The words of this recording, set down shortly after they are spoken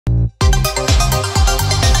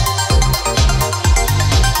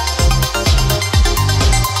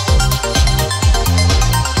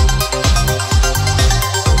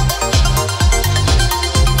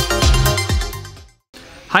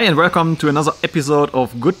Hi and welcome to another episode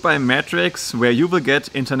of Goodbye Matrix, where you will get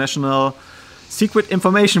international secret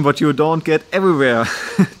information what you don't get everywhere.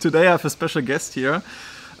 Today I have a special guest here,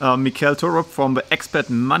 Mikkel Thorup from the Expat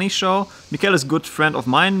Money Show. Mikkel is a good friend of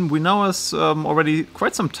mine. We know us already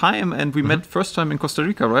quite some time, and we met first time in Costa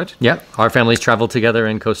Rica, right? Yeah, our families traveled together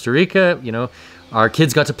in Costa Rica. You know, our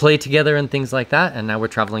kids got to play together and things like that, and now we're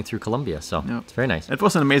traveling through Colombia, so it's very nice. It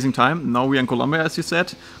was an amazing time. Now we're in Colombia, as you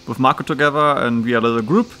said, with Marco together, and we are a little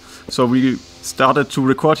group. So we started to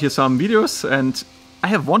record here some videos, and I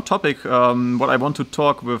have one topic what I want to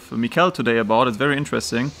talk with Mikkel today about. It's very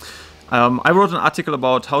interesting. I wrote an article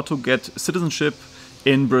about how to get citizenship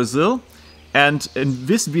in Brazil, and in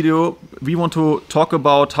this video we want to talk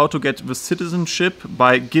about how to get the citizenship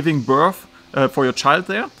by giving birth for your child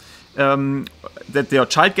there. That your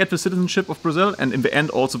child get the citizenship of Brazil, and in the end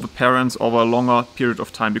also the parents over a longer period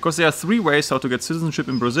of time, because there are three ways how to get citizenship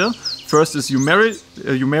in Brazil. First is you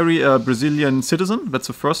marry a Brazilian citizen. That's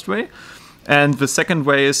the first way. And the second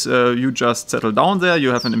way is you just settle down there. You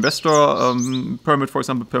have an investor permit, for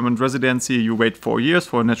example, permanent residency. You wait 4 years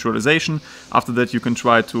for naturalization. After that, you can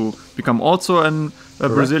try to become also a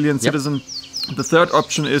Brazilian citizen. The third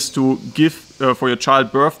option is to give for your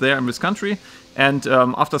child birth there in this country. And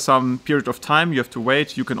after some period of time, you have to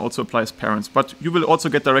wait. You can also apply as parents. But you will also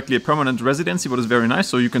get directly a permanent residency, what is very nice.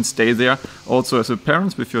 So you can stay there also as a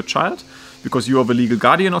parent with your child, because you are the legal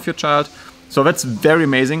guardian of your child. So that's very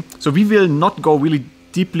amazing. So we will not go really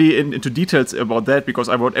deeply into details about that, because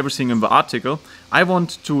I wrote everything in the article. I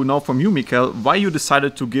want to know from you, Mikkel, why you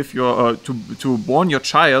decided to give your to born your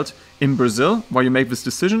child in Brazil, why you make this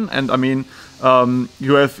decision. And I mean,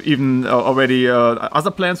 you have even already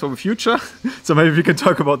other plans for the future. So maybe we can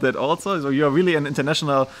talk about that also. So you are really an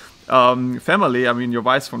international family. I mean, your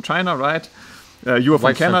wife's from China, right? You are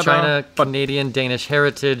from Canada. From China, Canadian, Danish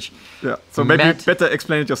heritage. Yeah. So maybe better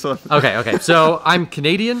explain it yourself. Okay. So I'm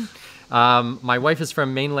Canadian. My wife is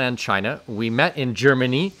from mainland China. We met in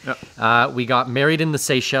Germany. Yep. We got married in the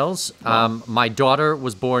Seychelles. Wow. My daughter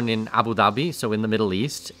was born in Abu Dhabi, so in the Middle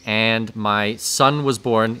East. And my son was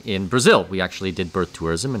born in Brazil. We actually did birth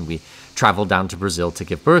tourism, and we traveled down to Brazil to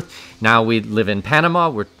give birth. Now we live in Panama.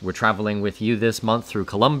 We're traveling with you this month through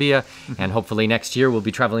Colombia. And hopefully next year we'll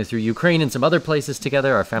be traveling through Ukraine and some other places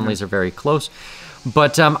together. Our families are very close.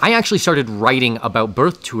 But I actually started writing about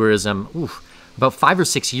birth tourism about 5 or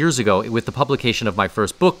 6 years ago with the publication of my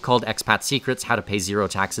first book called Expat Secrets: How to Pay Zero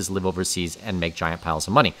Taxes, Live Overseas, and Make Giant Piles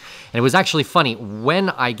of Money. And it was actually funny, when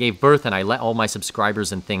I gave birth and I let all my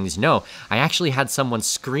subscribers and things know, I actually had someone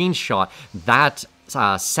screenshot that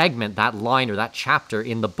segment, that line or that chapter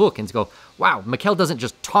in the book and go, wow, Mikkel doesn't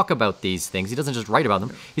just talk about these things. He doesn't just write about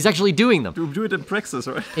them. He's actually doing them. You do it in praxis,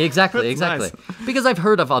 right? Exactly. Nice. Because I've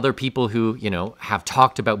heard of other people who, have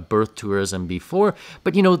talked about birth tourism before,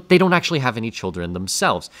 but, they don't actually have any children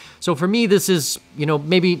themselves. So for me, this is,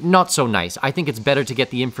 maybe not so nice. I think it's better to get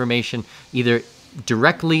the information either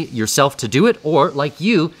directly yourself to do it, or like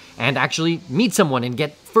you, and actually meet someone and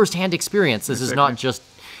get firsthand experience. This is not just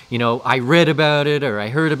I read about it, or I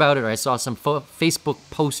heard about it, or I saw some Facebook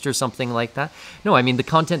post or something like that. No, I mean, the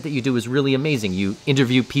content that you do is really amazing. You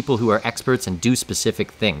interview people who are experts and do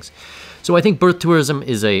specific things. So I think birth tourism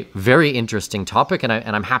is a very interesting topic, and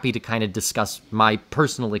I'm happy to kind of discuss my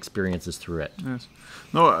personal experiences through it. Yes.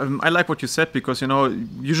 No, I like what you said, because,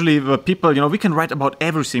 usually the people, we can write about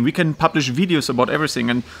everything. We can publish videos about everything.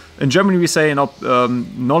 And in Germany we say,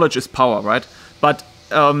 knowledge is power, right? But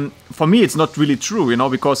for me, it's not really true,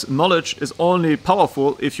 because knowledge is only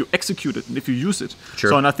powerful if you execute it and if you use it. Sure.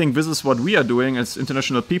 So, and I think this is what we are doing as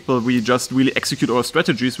international people. We just really execute our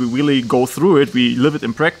strategies. We really go through it. We live it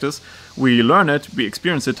in practice. We learn it. We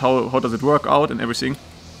experience it. How does it work out and everything.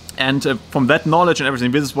 And from that knowledge and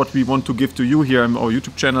everything, this is what we want to give to you here on our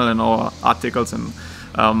YouTube channel and our articles and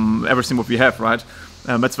everything what we have, right?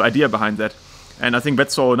 That's the idea behind that. And I think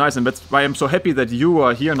that's so nice, and that's why I'm so happy that you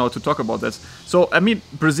are here now to talk about this. So, I mean,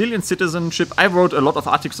 Brazilian citizenship, I wrote a lot of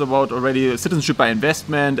articles about already citizenship by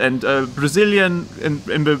investment, and Brazilian,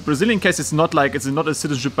 in the Brazilian case, it's not a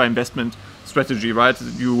citizenship by investment strategy, right?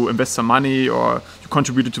 You invest some money or you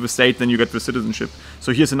contribute it to the state, then you get the citizenship.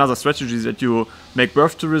 So here's another strategy, that you make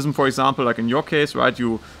birth tourism, for example, like in your case, right?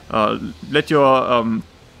 You let your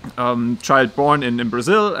child born in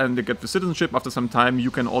Brazil and they get the citizenship. After some time you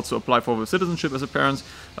can also apply for the citizenship as a parent.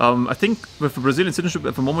 I think with the Brazilian citizenship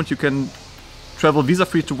at the moment you can travel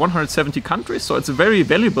visa-free to 170 countries, so it's a very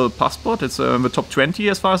valuable passport. It's in the top 20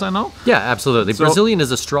 as far as I know. Yeah, absolutely. So, Brazilian is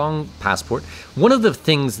a strong passport. One of the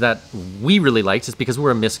things that we really liked is because we're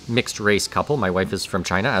a mixed race couple. My wife is from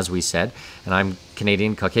China, as we said, and I'm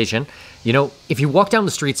Canadian, Caucasian. You know, if you walk down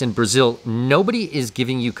the streets in Brazil, nobody is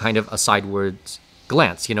giving you kind of a sideways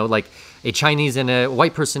glance, you know, like a Chinese and a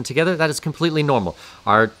white person together, that is completely normal.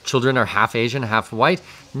 Our children are half Asian, half white.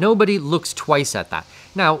 Nobody looks twice at that.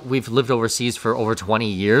 Now, we've lived overseas for over 20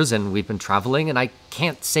 years and we've been traveling, and I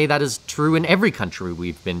can't say that is true in every country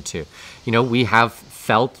we've been to. You know, we have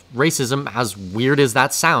felt racism, as weird as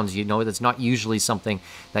that sounds. You know, that's not usually something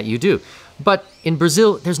that you do. But in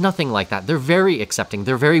Brazil, there's nothing like that. They're very accepting.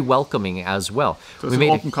 They're very welcoming as well. So it's an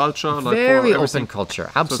open culture. Like very open culture,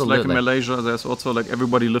 absolutely. So it's like in Malaysia, there's also like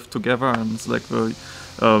everybody live together, and it's like the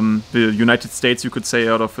United States, you could say,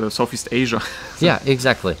 out of Southeast Asia. Yeah,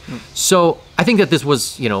 exactly. So I think that this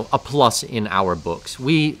was, you know, a plus in our books.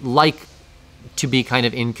 We like to be kind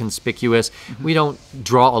of inconspicuous. We don't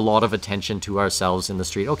draw a lot of attention to ourselves in the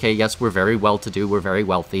street. Okay, yes, we're very well-to-do, we're very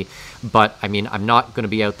wealthy, but I mean, I'm not going to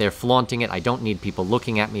be out there flaunting it. I don't need people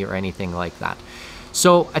looking at me or anything like that.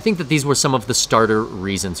 So I think that these were some of the starter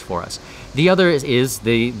reasons for us. The other is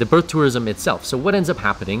the birth tourism itself. So what ends up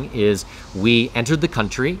happening is we entered the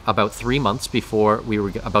country about 3 months before we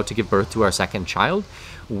were about to give birth to our second child.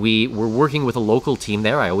 We were working with a local team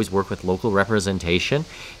there. I always work with local representation.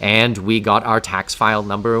 And we got our tax file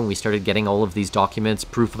number and we started getting all of these documents,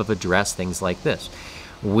 proof of address, things like this.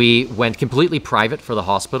 We went completely private for the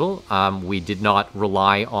hospital. We did not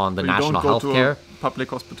rely on the national health care.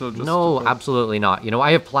 Public hospital? No, absolutely not. You know,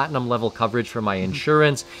 I have platinum level coverage for my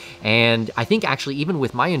insurance. And I think actually even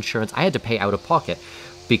with my insurance, I had to pay out of pocket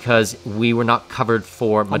because we were not covered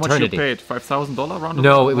for maternity. How much you paid? $5,000 around?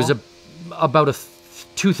 No, it was about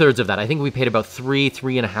two-thirds of that. I think we paid about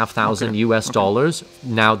 $3,500 US dollars.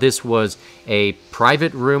 Now this was a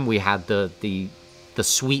private room. We had the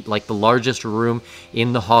suite, like the largest room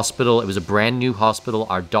in the hospital. It was a brand new hospital.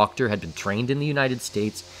 Our doctor had been trained in the United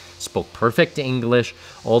States, spoke perfect English.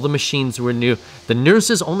 All the machines were new. The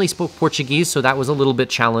nurses only spoke Portuguese, so that was a little bit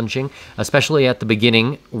challenging, especially at the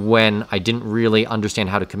beginning when I didn't really understand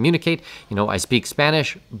how to communicate. You know, I speak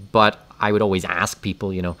Spanish, but I would always ask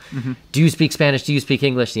people, you know, do you speak Spanish? Do you speak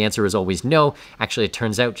English? The answer is always no. Actually, it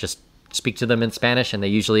turns out just speak to them in Spanish and they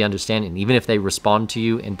usually understand. And even if they respond to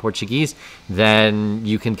you in Portuguese, then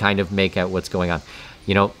you can kind of make out what's going on.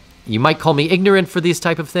 You know, you might call me ignorant for this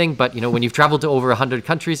type of thing, but, you know, when you've traveled to over 100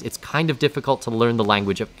 countries, it's kind of difficult to learn the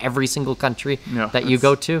language of every single country that you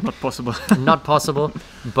go to. Not possible. Not possible.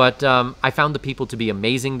 But I found the people to be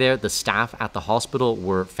amazing there. The staff at the hospital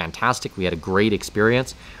were fantastic. We had a great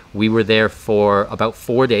experience. We were there for about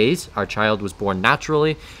 4 days. Our child was born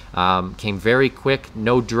naturally, came very quick,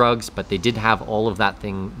 no drugs, but they did have all of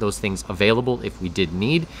those things available if we did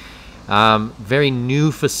need. Very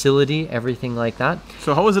new facility, everything like that.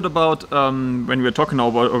 So how is it about, when we were talking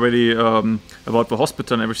about already about the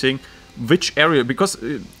hospital and everything, which area? Because,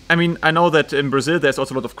 I mean, I know that in Brazil there's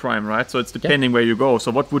also a lot of crime, right? So it's depending where you go.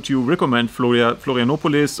 So what would you recommend,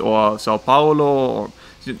 Florianopolis or Sao Paulo? Or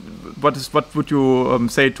what would you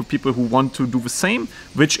say to people who want to do the same?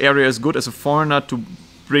 Which area is good as a foreigner to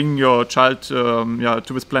bring your child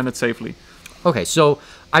to this planet safely? Okay, so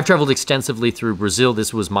I've traveled extensively through Brazil.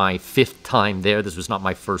 This was my 5th time there. This was not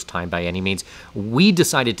my first time by any means. We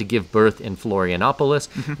decided to give birth in Florianopolis.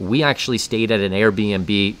 We actually stayed at an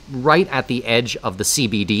Airbnb right at the edge of the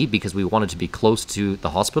CBD because we wanted to be close to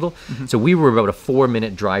the hospital. So we were about a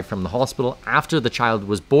 4-minute drive from the hospital. After the child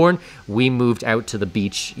was born, we moved out to the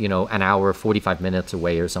beach, you know, an hour, 45 minutes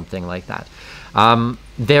away or something like that.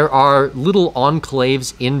 There are little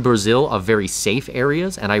enclaves in Brazil of very safe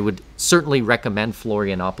areas, and I would certainly recommend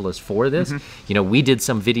Florianopolis for this. You know, we did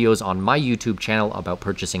some videos on my YouTube channel about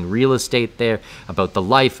purchasing real estate there, about the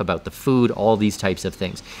life, about the food, all these types of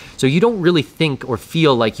things. So you don't really think or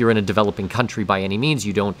feel like you're in a developing country by any means.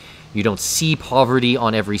 You don't see poverty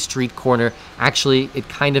on every street corner. Actually, it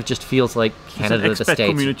kind of just feels like Canada, the States. There's expat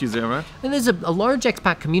communities there, right? And there's a large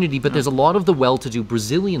expat community, but there's a lot of the well-to-do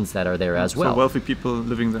Brazilians that are there as well. So wealthy people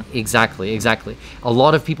living there. Exactly. A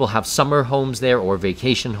lot of people have summer homes there or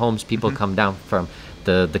vacation homes. People come down from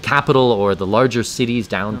the capital or the larger cities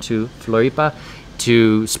down to Floripa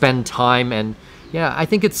to spend time. And yeah, I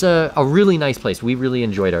think it's a really nice place. We really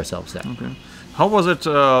enjoyed ourselves there. Okay. How was it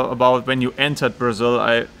about when you entered Brazil?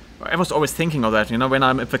 I was always thinking of that, you know, when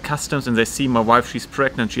I'm at the customs and they see my wife, she's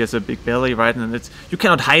pregnant, she has a big belly, right? And you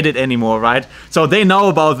cannot hide it anymore, right? So they know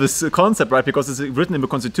about this concept, right? Because it's written in the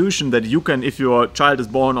constitution that you can, if your child is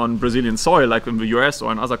born on Brazilian soil, like in the US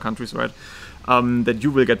or in other countries, right? That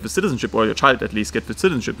you will get the citizenship, or your child at least get the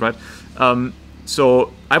citizenship, right?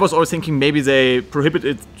 So I was always thinking maybe they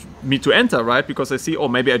prohibited me to enter, right? Because they see, oh,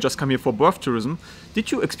 maybe I just come here for birth tourism.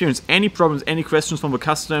 Did you experience any problems, any questions from the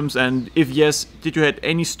customs? And if yes, did you have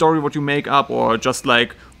any story what you make up, or just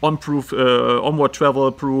like onward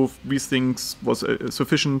travel proof, these things was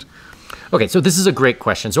sufficient? Okay, so this is a great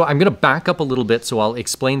question. So I'm going to back up a little bit, so I'll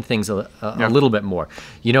explain things a little bit more.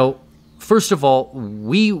 You know, first of all,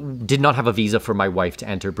 we did not have a visa for my wife to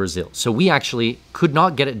enter Brazil. So we actually could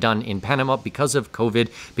not get it done in Panama because of COVID,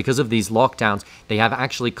 because of these lockdowns. They have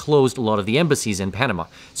actually closed a lot of the embassies in Panama.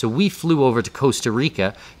 So we flew over to Costa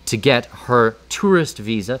Rica to get her tourist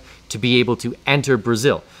visa to be able to enter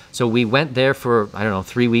Brazil. So we went there for, I don't know,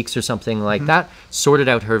 3 weeks or something like that, sorted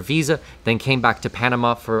out her visa, then came back to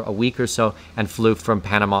Panama for a week or so and flew from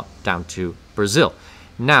Panama down to Brazil.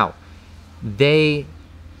 Now,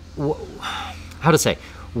 how to say,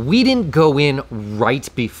 we didn't go in right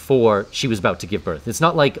before she was about to give birth. It's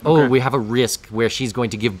not like, oh, we have a risk where she's going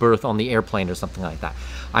to give birth on the airplane or something like that.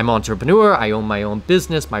 I'm an entrepreneur, I own my own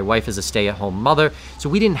business, my wife is a stay-at-home mother, so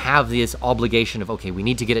we didn't have this obligation of, okay, we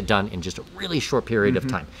need to get it done in just a really short period of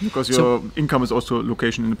time. Because your income is also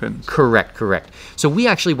location independent. Correct. So we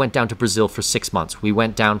actually went down to Brazil for 6 months. We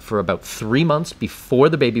went down for about 3 months before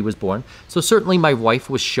the baby was born. So certainly my wife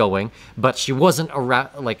was showing, but she wasn't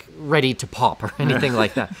ready to pop or anything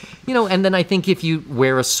like that. You know, and then I think if you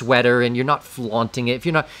wear a sweater and you're not flaunting it,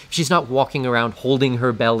 if she's not walking around holding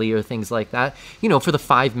her belly or things like that, you know, for the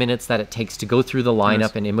 5 minutes that it takes to go through the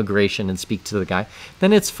lineup and immigration and speak to the guy,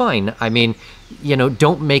 then it's fine. I mean, you know,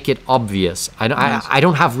 don't make it obvious. I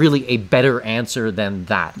don't have really a better answer than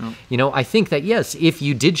that. No. You know, I think that, yes, if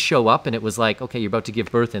you did show up and it was like, okay, you're about to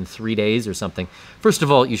give birth in 3 days or something, first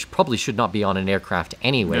of all, you probably should not be on an aircraft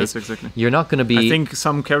anyways. Yes, exactly. You're not going to be... I think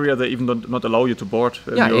some carrier, they even not allow you to board.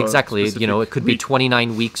 Yeah, exactly. You know, it could be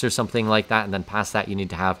 29 weeks or something like that, and then past that you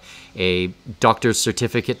need to have a doctor's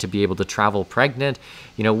certificate to be able to travel pregnant.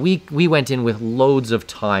 You know, we went in with loads of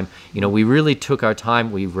time. You know, we really took our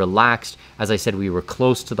time. We relaxed. As I said, we were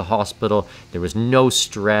close to the hospital. There was no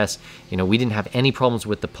stress. You know, we didn't have any problems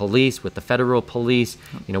with the police, with the federal police.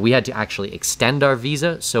 You know, we had to actually extend our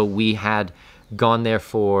visa. So we had gone there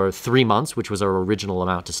for 3 months, which was our original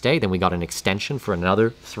amount to stay. Then we got an extension for another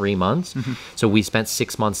 3 months. So we spent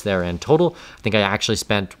 6 months there in total. I think I actually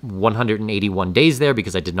spent 181 days there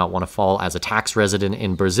because I did not want to fall as a tax resident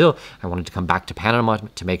in Brazil. I wanted to come back to Panama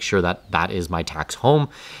to make sure that that is my tax home.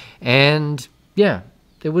 And yeah,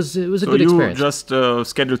 it was a good experience. So you just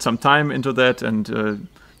scheduled some time into that and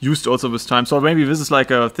used also this time. So maybe this is like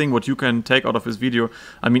a thing what you can take out of this video.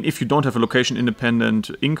 I mean, if you don't have a location independent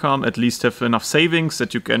income, at least have enough savings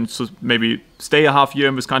that you can maybe stay a half year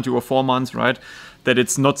in this country or 4 months, right? That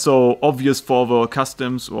it's not so obvious for the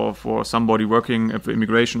customs or for somebody working at the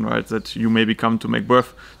immigration, right? That you maybe come to make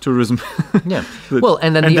birth tourism. Yeah. Well,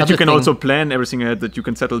 and then that you can also plan everything ahead, that you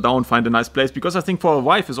can settle down, find a nice place. Because I think for a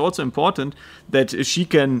wife it's also important that she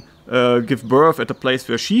can give birth at a place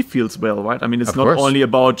where she feels well, right? I mean, it's not only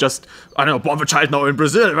about just, I don't know, born the child now in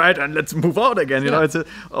Brazil, right? And let's move out again, you know? It's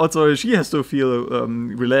also she has to feel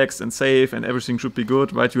relaxed and safe, and everything should be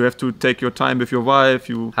good, right? You have to take your time with your wife.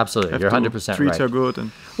 Absolutely, you're 100% treat right. her good.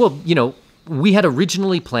 And well, you know, we had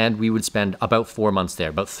originally planned we would spend about 4 months there,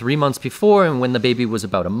 about 3 months before, and when the baby was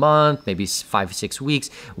about a month, maybe 5 or 6 weeks,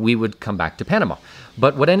 we would come back to Panama.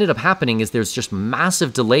 But what ended up happening is there's just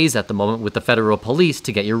massive delays at the moment with the federal police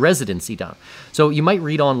to get your residency done. So you might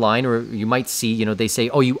read online or you might see, you know, they say,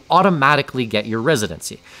 oh, you automatically get your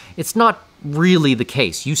residency. It's not really the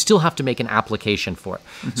case. You still have to make an application for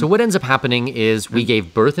it. So what ends up happening is we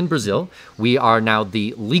gave birth in Brazil. We are now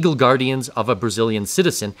the legal guardians of a Brazilian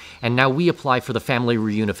citizen, and now we apply for the family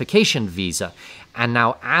reunification visa. And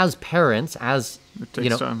now as parents, as it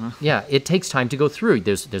takes time, huh? Yeah, it takes time to go through.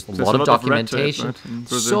 There's a lot of documentation, red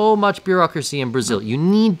tape, right, so much bureaucracy in Brazil. You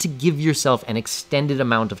need to give yourself an extended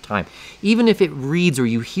amount of time. Even if it reads or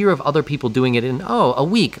you hear of other people doing it in, a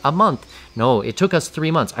week, a month. No, it took us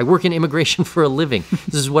 3 months. I work in immigration for a living.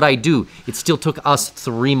 This is what I do. It still took us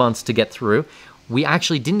 3 months to get through. We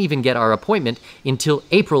actually didn't even get our appointment until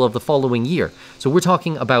April of the following year. So we're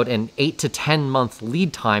talking about an 8 to 10 month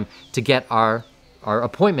lead time to get our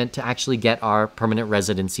appointment to actually get our permanent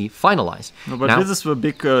residency finalized. No, but this is the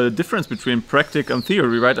big difference between practice and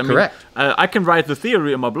theory, right? I mean, correct. I can write the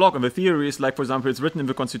theory in my blog, and the theory is like, for example, it's written in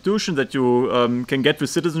the Constitution that you can get the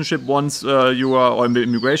citizenship once you are, or in the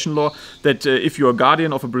immigration law, that if you are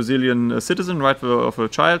guardian of a Brazilian citizen, right, of a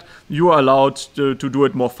child, you are allowed to do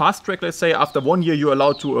it more fast track, let's say. After 1 year, you're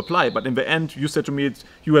allowed to apply. But in the end, you said to me,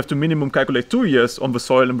 you have to minimum calculate 2 years on the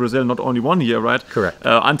soil in Brazil, not only 1 year, right? Correct.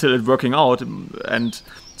 Until it's working out. And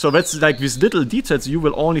so that's like these little details you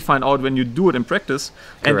will only find out when you do it in practice.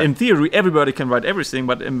 Correct. And in theory, everybody can write everything,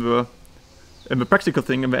 but in the practical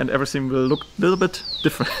thing, in the end, everything will look a little bit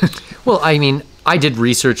different. Well, I mean, I did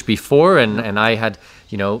research before, and I had,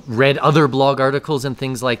 read other blog articles and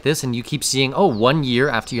things like this, and you keep seeing, oh, 1 year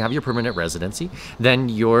after you have your permanent residency, then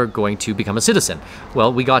you're going to become a citizen.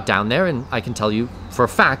 Well, we got down there, and I can tell you for a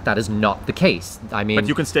fact that is not the case. I mean, but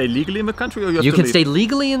you can stay legally in the country, or you can stay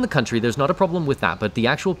legally in the country. There's not a problem with that. But the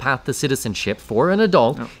actual path to citizenship for an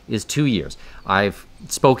adult is 2 years. I've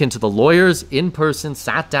spoken to the lawyers in person,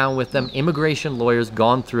 sat down with them, immigration lawyers,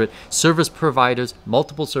 gone through it, service providers,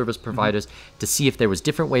 multiple service providers, to see if there was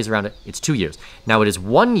different ways around it. It's 2 years. Now, it is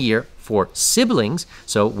 1 year for siblings.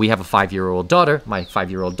 So we have a 5-year-old daughter. My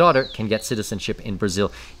 5-year-old daughter can get citizenship in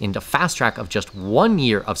Brazil in a fast track of just 1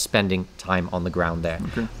 year of spending time on the ground there.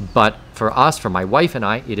 Okay. But for us, for my wife and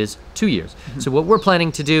I, it is 2 years. So what we're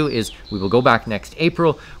planning to do is we will go back next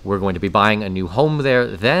April. We're going to be buying a new home there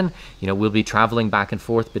then. We'll be traveling back and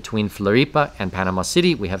forth between Floripa and Panama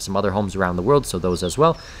City. We have some other homes around the world, so those as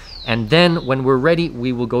well. And then when we're ready,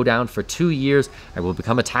 we will go down for 2 years. I will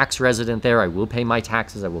become a tax resident there. I will pay my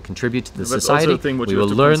taxes. I will contribute to the society. We will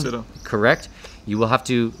learn, correct. You will have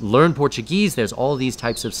to learn Portuguese. There's all these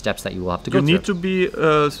types of steps that you will have to go through. You need to be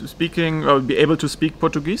speaking or be able to speak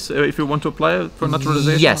Portuguese if you want to apply for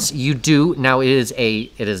naturalization? Yes, you do. Now it is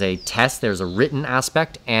a test. There's a written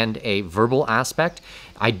aspect and a verbal aspect.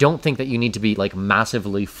 I don't think that you need to be like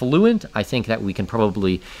massively fluent. I think that we can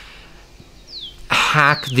probably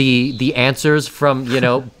hack the answers from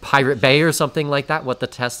Pirate Bay or something like that, what the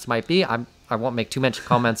tests might be. I won't make too much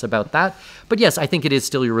comments about that. But yes, I think it is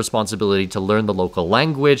still your responsibility to learn the local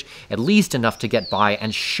language, at least enough to get by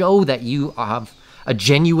and show that you have a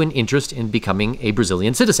genuine interest in becoming a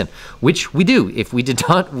Brazilian citizen, which we do. If we did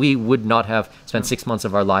not, we would not have spent 6 months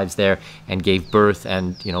of our lives there and gave birth.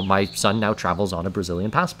 And, my son now travels on a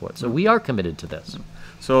Brazilian passport. So we are committed to this.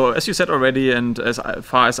 So as you said already, and as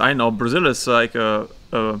far as I know, Brazil is like a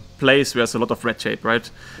place where there's a lot of red tape, right?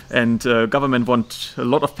 And government want a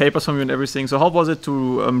lot of papers from you and everything. So how was it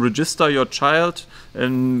to register your child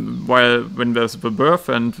when there's the birth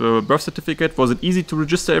and the birth certificate? Was it easy to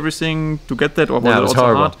register everything to get that, or was it also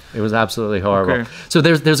horrible. hard? It was absolutely horrible. Okay. So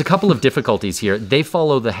there's a couple of difficulties here. They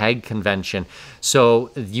follow the Hague Convention,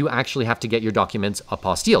 so you actually have to get your documents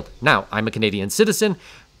apostilled. Now, I'm a Canadian citizen.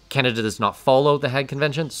 Canada does not follow the Hague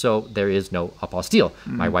Convention, so there is no apostille.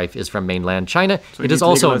 My wife is from mainland China. So it is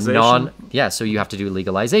also so you have to do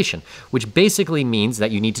legalization, which basically means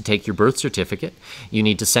that you need to take your birth certificate, you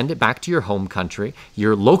need to send it back to your home country,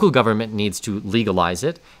 your local government needs to legalize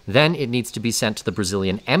it, then it needs to be sent to the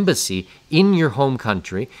Brazilian embassy in your home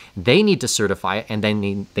country, they need to certify it, and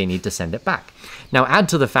then they need to send it back. Now, add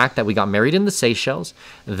to the fact that we got married in the Seychelles,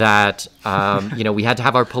 that we had to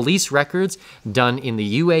have our police records done in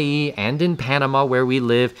the UAE and in Panama where we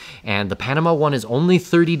live, and the Panama one is only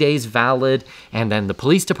 30 days valid, and then the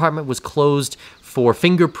police department was closed for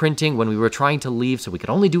fingerprinting when we were trying to leave, so we could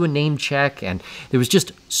only do a name check, and there was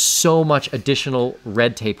just so much additional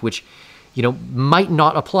red tape, which might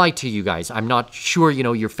not apply to you guys. I'm not sure,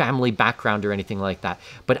 your family background or anything like that.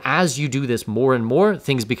 But as you do this more and more,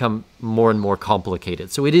 things become more and more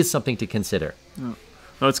complicated. So it is something to consider. Yeah.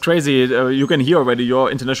 No, it's crazy. You can hear already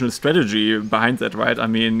your international strategy behind that, right? I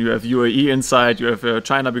mean, you have UAE inside, you have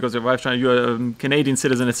China because your wife China, you're a Canadian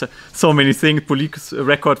citizen. It's so many things. Police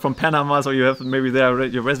record from Panama, so you have maybe there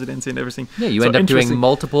your residency and everything. Yeah, you end up doing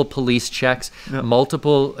multiple police checks,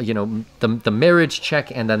 multiple, the marriage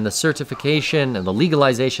check, and then the certification and the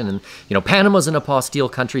legalization. And Panama's an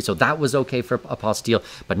apostille country, so that was okay for apostille,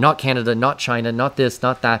 but not Canada, not China, not this,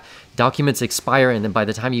 not that. Documents expire, and then by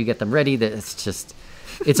the time you get them ready,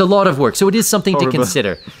 it's a lot of work. So it is something to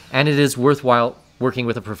consider. And it is worthwhile working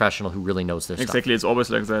with a professional who really knows their stuff. Exactly. It's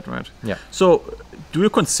always like that, right? Yeah. So do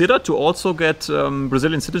you consider to also get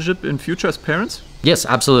Brazilian citizenship in future as parents? Yes,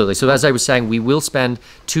 absolutely. So as I was saying, we will spend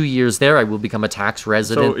 2 years there. I will become a tax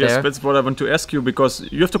resident there. So yes, that's what I want to ask you, because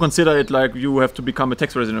you have to consider it like you have to become a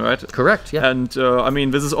tax resident, right? Correct, yeah. And I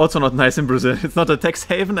mean, this is also not nice in Brazil. It's not a tax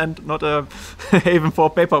haven and not a haven for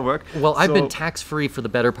paperwork. Well, I've been tax-free for the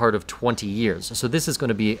better part of 20 years. So this is going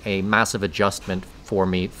to be a massive adjustment for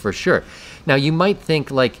me, for sure. Now, you might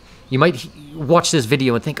think you might watch this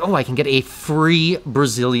video and think, oh, I can get a free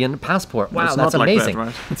Brazilian passport. Wow, that's amazing.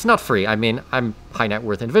 Like that, right? It's not free. I mean, I'm a high net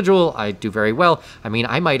worth individual. I do very well. I mean,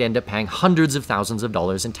 I might end up paying hundreds of thousands of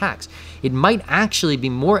dollars in tax. It might actually be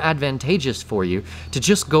more advantageous for you to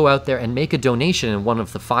just go out there and make a donation in one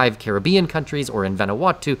of the 5 Caribbean countries or in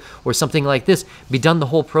Vanuatu or something like this, be done the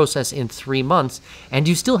whole process in 3 months, and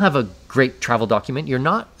you still have a great travel document. You're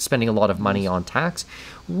not spending a lot of money on tax.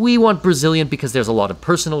 We want Brazilian because there's a lot of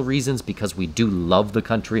personal reasons, because we do love the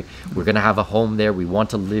country. We're going to have a home there. We want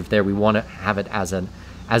to live there. We want to have it as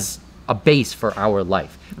a base for our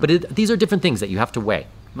life. But these are different things that you have to weigh.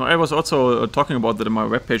 No, I was also talking about that in my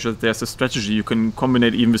webpage, that there's a strategy you can combine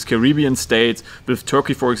even with Caribbean states, with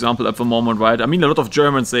Turkey, for example, at the moment, right? I mean, a lot of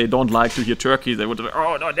Germans, they don't like to hear Turkey. They would say,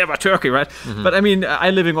 oh, no, never Turkey, right? But I mean,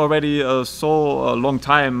 I living already so long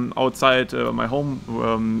time outside my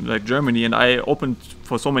home, like Germany, and I opened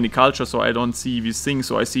for so many cultures, so I don't see these things.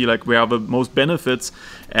 So I see like where are the most benefits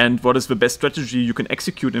and what is the best strategy you can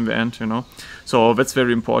execute in the end, you know? So that's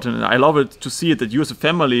very important. And I love it to see it that you as a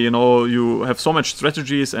family, you know, you have so much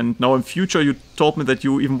strategies, and now in future you told me that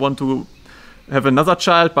you even want to have another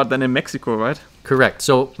child, but then in Mexico, right? Correct.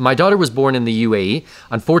 So my daughter was born in the UAE.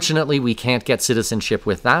 Unfortunately, we can't get citizenship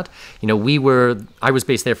with that. You know, I was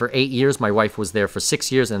based there for 8 years. My wife was there for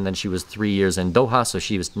 6 years, and then she was 3 years in Doha. So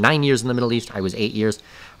she was 9 years in the Middle East. I was 8 years.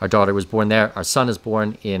 Our daughter was born there. Our son is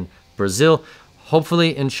born in Brazil.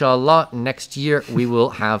 Hopefully, inshallah, next year we will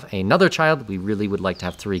have another child. We really would like to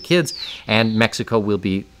have 3 kids, and Mexico will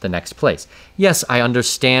be the next place. Yes, I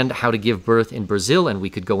understand how to give birth in Brazil, and we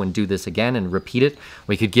could go and do this again and repeat it.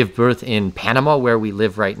 We could give birth in Panama, where we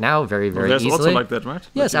live right now, very, very there's easily. Also like that, right?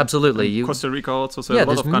 Yes, absolutely. Costa Rica also, so yeah, a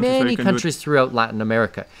lot of countries there's where many you can do countries throughout Latin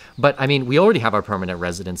America. But, I mean, we already have our permanent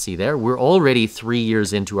residency there. We're already 3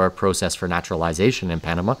 years into our process for naturalization in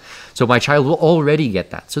Panama, so my child will already get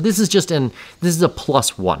that. So this is a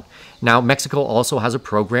plus one. Now, Mexico also has a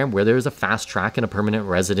program where there is a fast track and a permanent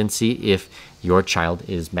residency if your child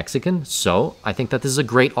is Mexican. So I think that this is a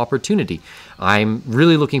great opportunity. I'm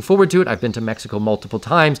really looking forward to it. I've been to Mexico multiple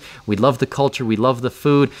times. We love the culture. We love the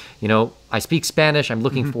food. You know, I speak Spanish. I'm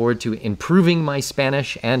looking forward to improving my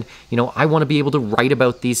Spanish. And, you know, I want to be able to write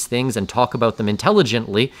about these things and talk about them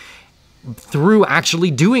intelligently through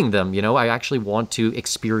actually doing them. You know, I actually want to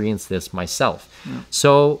experience this myself.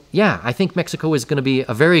 So yeah, I think Mexico is going to be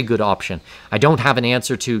a very good option. I don't have an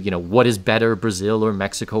answer to, you know, what is better, Brazil or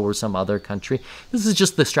Mexico or some other country. This is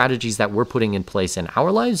just the strategies that we're putting in place in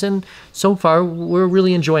our lives, and so far we're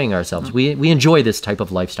really enjoying ourselves. We enjoy this type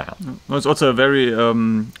of lifestyle. Well, it's also a very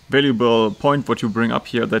valuable point what you bring up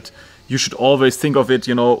here, that you should always think of it,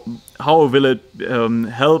 you know, how will it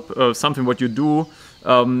help something what you do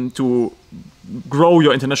to grow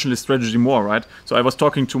your international strategy more, right? So I was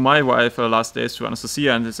talking to my wife last days, to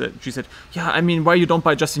Anastasia, and she said, yeah, I mean, why you don't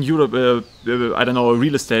buy just in Europe, I don't know,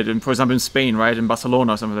 real estate, for example, in Spain, right, in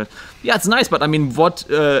Barcelona or something like that. Yeah, it's nice, but I mean, what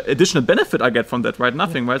additional benefit I get from that, right?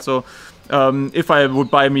 Nothing, right? So if I would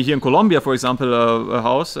buy me here in Colombia, for example, a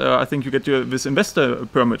house, I think you get this investor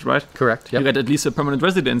permit, right? Correct. Yep. You get at least a permanent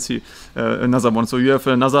residency, another one. So you have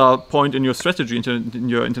another point in your strategy, in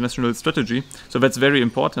your international strategy. So that's very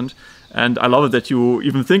important. And I love it that you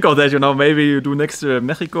even think of that, you know, maybe you do next to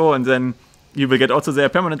Mexico, and then you will get also their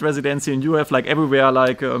permanent residency, and you have like everywhere,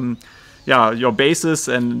 like, your bases,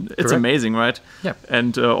 and it's Correct. Amazing, right? Yeah.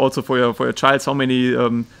 And also for your child, so many.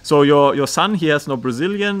 So your son, he has no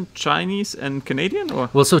Brazilian, Chinese, and Canadian, or?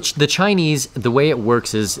 Well, so the Chinese, the way it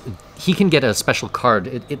works is he can get a special card.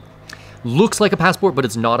 It looks like a passport, but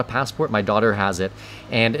it's not a passport. My daughter has it,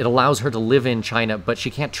 and it allows her to live in China, but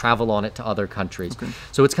she can't travel on it to other countries. Okay.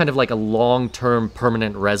 So it's kind of like a long-term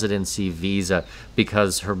permanent residency visa,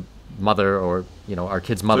 because her mother, or, you know, our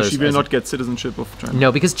kid's mother. So she will not get citizenship of China?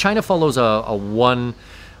 No, because China follows a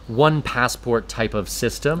one passport type of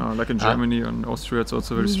system. Like in Germany and Austria, it's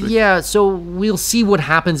also very strict. Yeah, so we'll see what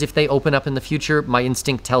happens if they open up in the future. My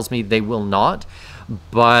instinct tells me they will not,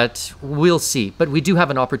 but we'll see. But we do have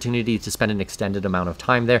an opportunity to spend an extended amount of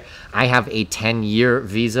time there. I have a 10-year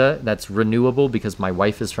visa that's renewable because my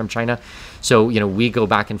wife is from China. So, you know, we go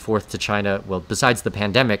back and forth to China, well, besides the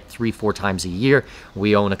pandemic, 3-4 times a year.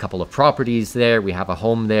 We own a couple of properties there. We have a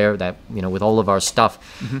home there that, you know, with all of our stuff.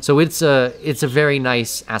 So it's a very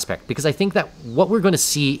nice aspect, because I think that what we're going to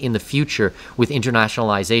see in the future with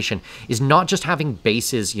internationalization is not just having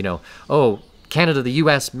bases, you know, oh, Canada, the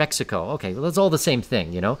US, Mexico. Okay, well, that's all the same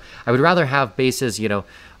thing, you know. I would rather have bases, you know,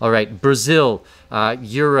 all right, Brazil,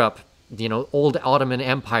 Europe, you know, old Ottoman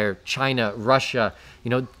Empire, China, Russia, you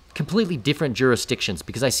know, completely different jurisdictions,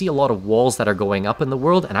 because I see a lot of walls that are going up in the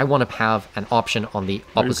world, and I want to have an option on the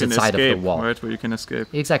opposite side of the wall. Right, where you can escape.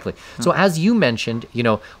 Exactly. So as you mentioned, you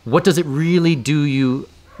know, what does it really do you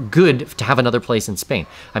good to have another place in Spain?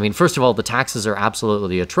 I mean, first of all, the taxes are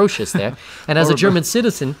absolutely atrocious there. And as a German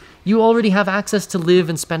citizen, you already have access to live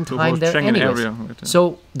and spend time there anyways. Area, right, yeah.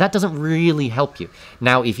 So that doesn't really help you.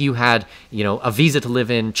 Now, if you had, you know, a visa to live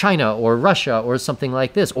in China or Russia or something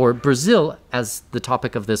like this, or Brazil as the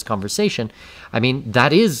topic of this conversation, I mean,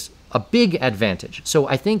 that is a big advantage. So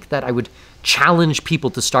I think that I would challenge people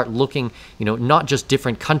to start looking, not just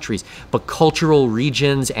different countries, but cultural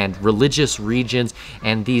regions and religious regions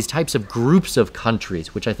and these types of groups of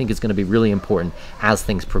countries, which I think is going to be really important as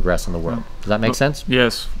things progress in the world. Does that make sense?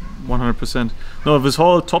 Yes. 100%. No, this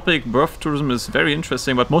whole topic, birth tourism, is very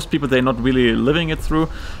interesting, but most people, they're not really living it through.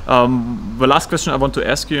 The last question I want to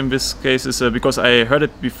ask you in this case is because I heard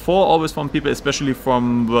it before always from people, especially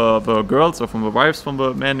from the girls or from the wives, from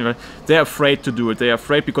the men, right? They're afraid to do it. They're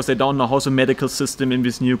afraid because they don't know how's the medical system in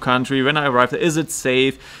this new country. When I arrive, is it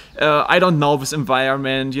safe? I don't know this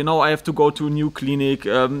environment. I have to go to a new clinic,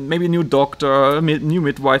 maybe a new doctor, a new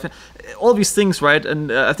midwife. All these things, right?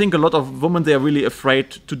 And I think a lot of women, they're really afraid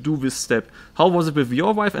to do this step. How was it with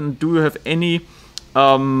your wife? And do you have any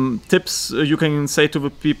tips you can say to the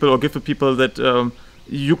people or give the people that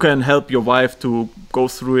you can help your wife to go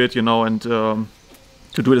through it, and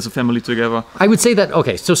to do it as a family together? I would say that,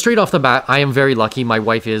 okay, so straight off the bat, I am very lucky. My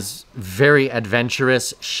wife is very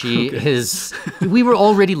adventurous. She is, we were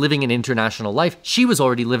already living an international life. She was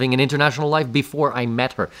already living an international life before I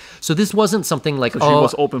met her. So this wasn't something like, so she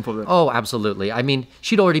was open for that. Oh, absolutely. I mean,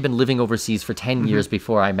 she'd already been living overseas for 10 years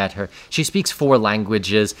before I met her. She speaks 4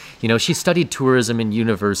 languages. She studied tourism in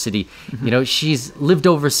university. She's lived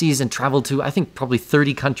overseas and traveled to, I think, probably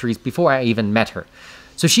 30 countries before I even met her.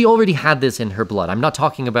 So she already had this in her blood. I'm not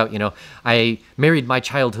talking about, I married my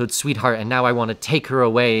childhood sweetheart and now I want to take her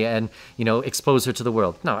away and, expose her to the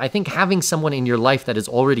world. No, I think having someone in your life that is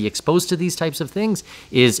already exposed to these types of things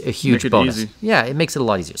is a huge bonus. Easy. Yeah, it makes it a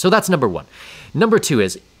lot easier. So that's number 1. Number 2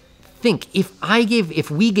 is, think,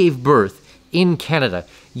 if we gave birth in Canada,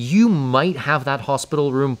 you might have that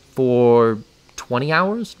hospital room for 20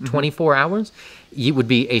 hours, 24 hours. It would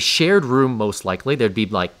be a shared room, most likely. There'd be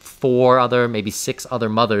like 4 other, maybe 6 other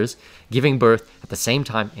mothers giving birth at the same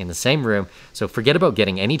time in the same room. So forget about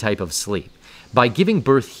getting any type of sleep. By giving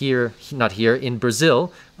birth here, not here, in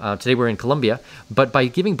Brazil, today we're in Colombia, but by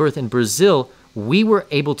giving birth in Brazil, we were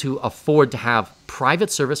able to afford to have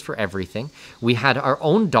private service for everything. We had our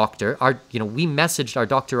own doctor. We messaged our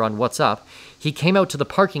doctor on WhatsApp. He came out to the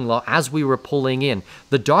parking lot as we were pulling in.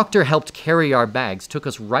 The doctor helped carry our bags, took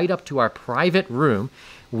us right up to our private room.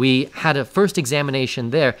 We had a first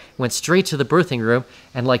examination there, went straight to the birthing room,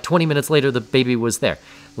 and like 20 minutes later, the baby was there.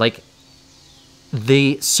 Like,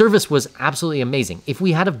 the service was absolutely amazing. If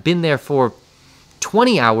we had have been there for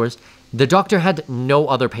 20 hours, the doctor had no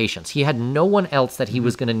other patients. He had no one else that he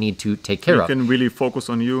was going to need to take care of. He can really focus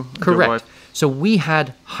on you. Correct. So we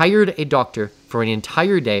had hired a doctor for an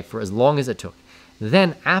entire day for as long as it took.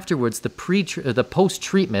 Then afterwards, the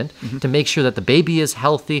post-treatment to make sure that the baby is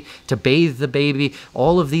healthy, to bathe the baby,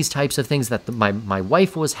 all of these types of things, that my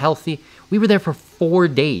wife was healthy. We were there for 4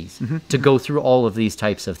 days to go through all of these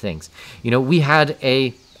types of things. We had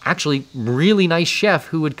a actually really nice chef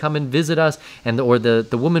who would come and visit us, or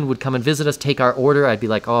the woman would come and visit us, take our order. I'd be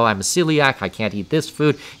like, oh, I'm a celiac, I can't eat this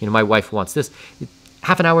food. My wife wants this.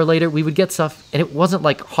 Half an hour later, we would get stuff, and it wasn't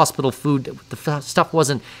like hospital food. The stuff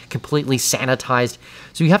wasn't completely sanitized.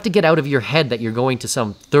 So you have to get out of your head that you're going to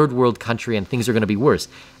some third world country and things are going to be worse.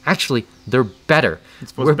 Actually, they're better.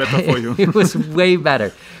 It was better for you. It was way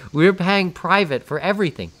better. We're paying private for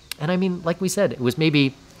everything. And I mean, like we said, it was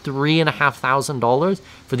maybe $3,500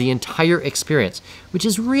 for the entire experience, which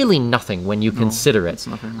is really nothing when you consider it. It's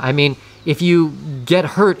nothing. I mean, if you get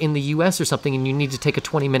hurt in the US or something and you need to take a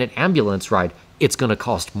 20-minute ambulance ride, it's going to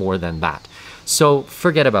cost more than that. So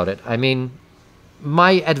forget about it. I mean,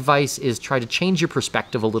 my advice is try to change your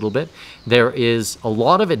perspective a little bit. There is a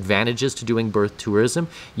lot of advantages to doing birth tourism.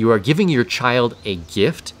 You are giving your child a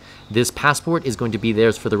gift. This passport is going to be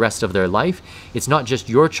theirs for the rest of their life. It's not just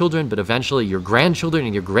your children, but eventually your grandchildren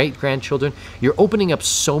and your great-grandchildren. You're opening up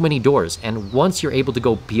so many doors. And once you're able to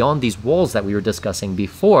go beyond these walls that we were discussing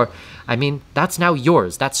before, I mean, that's now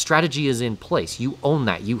yours. That strategy is in place. You own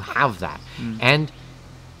that. You have that. And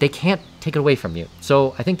they can't take it away from you.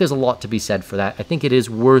 So I think there's a lot to be said for that. I think it is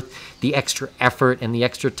worth the extra effort and the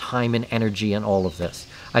extra time and energy and all of this.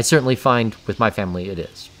 I certainly find with my family it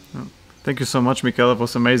is. Thank you so much, Mikkel. It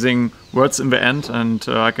was amazing words in the end, and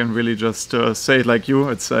I can really just say it like you.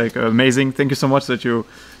 It's like amazing. Thank you so much that you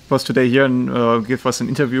was today here and give us an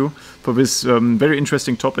interview for this very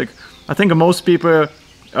interesting topic. I think most people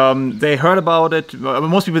they heard about it.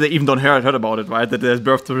 Most people, they even don't heard about it, right? That there's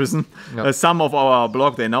birth tourism. Yep. Some of our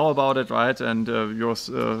blog, they know about it, right? And yours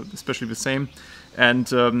especially the same. And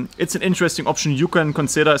it's an interesting option you can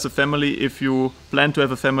consider as a family if you plan to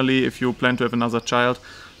have a family, if you plan to have another child.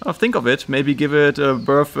 Think of it. Maybe give it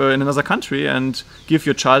birth in another country and give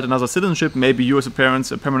your child another citizenship. Maybe you as a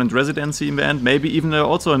parent a permanent residency in the end. Maybe even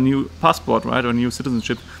also a new passport, right, or a new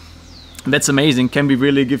citizenship. That's amazing. Can we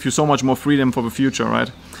really give you so much more freedom for the future,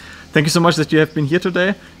 right? Thank you so much that you have been here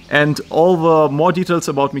today. And all the more details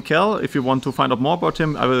about Mikkel, if you want to find out more about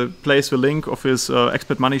him, I will place the link of his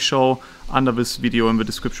Expat Money show under this video in the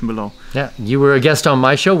description below. Yeah, you were a guest on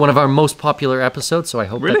my show, one of our most popular episodes, so I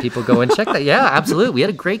hope that people go and check that. Yeah, absolutely. We had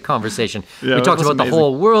a great conversation. Yeah, we talked about amazing. the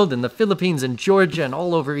whole world and the Philippines and Georgia and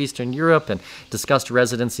all over Eastern Europe and discussed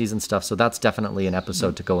residencies and stuff. So that's definitely an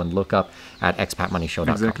episode to go and look up at expatmoneyshow.com.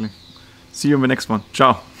 Exactly. See you in the next one.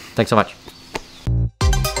 Ciao. Thanks so much.